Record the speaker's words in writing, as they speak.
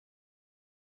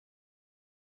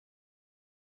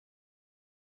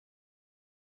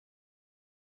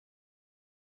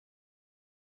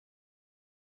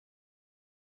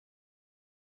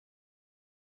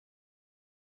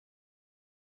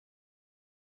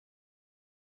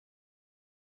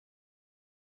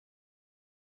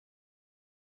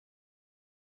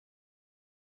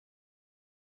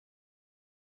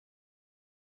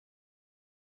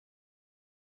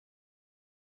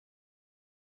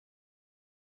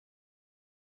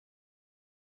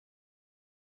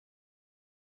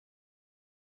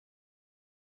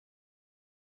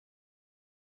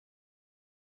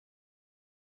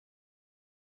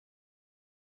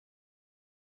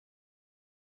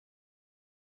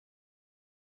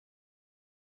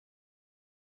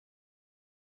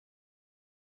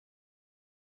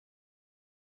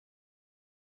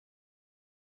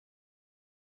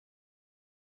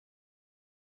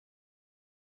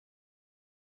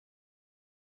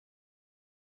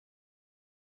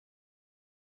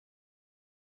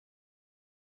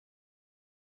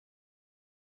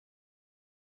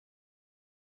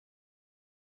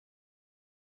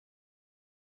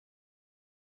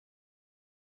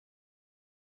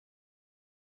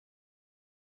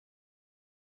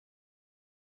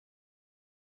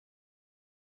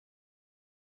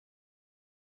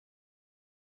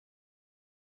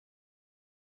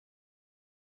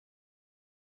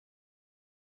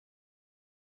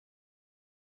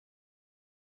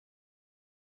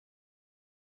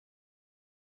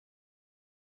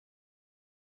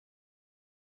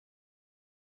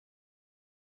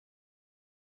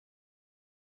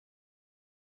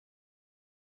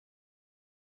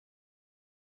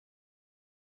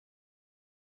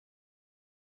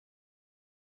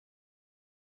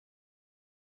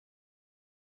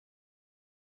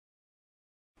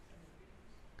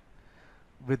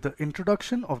with the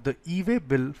introduction of the e-way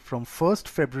bill from 1st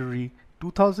February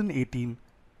 2018,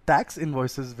 tax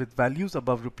invoices with values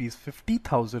above Rs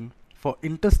 50,000 for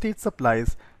interstate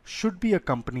supplies should be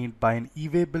accompanied by an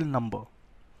e-way bill number.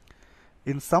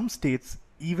 In some states,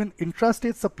 even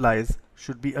intrastate supplies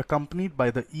should be accompanied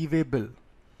by the e-way bill.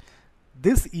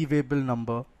 This e-way bill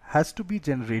number has to be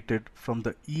generated from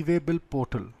the e-way bill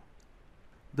portal.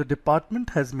 The department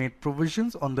has made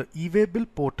provisions on the e-way bill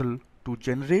portal to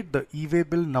generate the e-way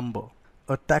bill number.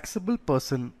 A taxable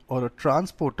person or a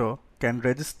transporter can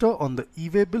register on the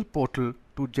e-way bill portal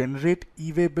to generate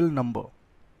e-way bill number.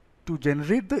 To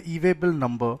generate the e-way bill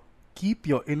number, keep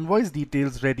your invoice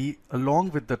details ready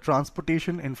along with the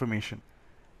transportation information.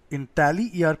 In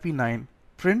Tally.ERP 9,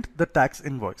 print the tax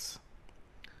invoice.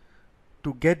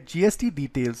 To get GST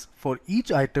details for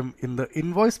each item in the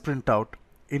invoice printout,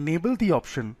 enable the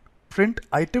option Print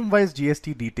Item-wise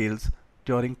GST details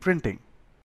during printing.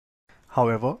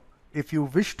 However, if you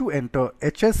wish to enter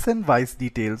HSN-wise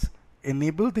details,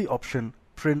 enable the option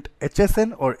Print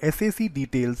HSN or SAC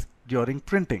details during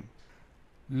printing.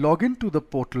 Log in to the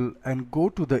portal and go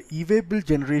to the e-way bill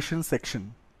generation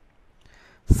section.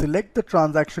 Select the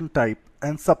transaction type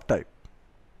and subtype.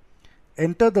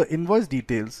 Enter the invoice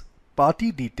details,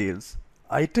 party details,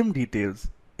 item details,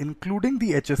 including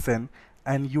the HSN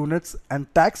and units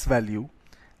and tax value,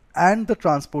 and the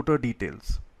transporter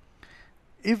details.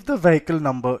 If the vehicle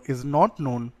number is not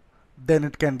known, then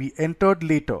it can be entered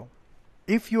later.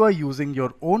 If you are using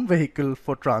your own vehicle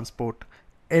for transport,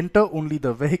 enter only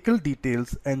the vehicle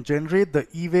details and generate the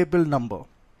e-way bill number.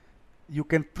 You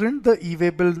can print the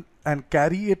e-way bill and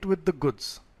carry it with the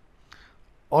goods.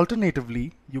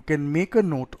 Alternatively, you can make a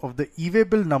note of the e-way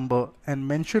bill number and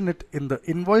mention it in the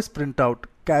invoice printout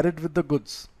carried with the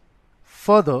goods.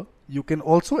 Further, you can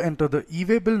also enter the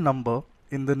e-way bill number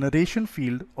in the narration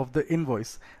field of the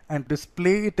invoice and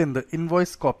display it in the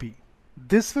invoice copy.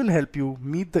 This will help you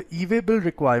meet the e-way bill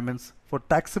requirements for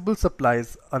taxable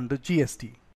supplies under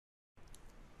GST.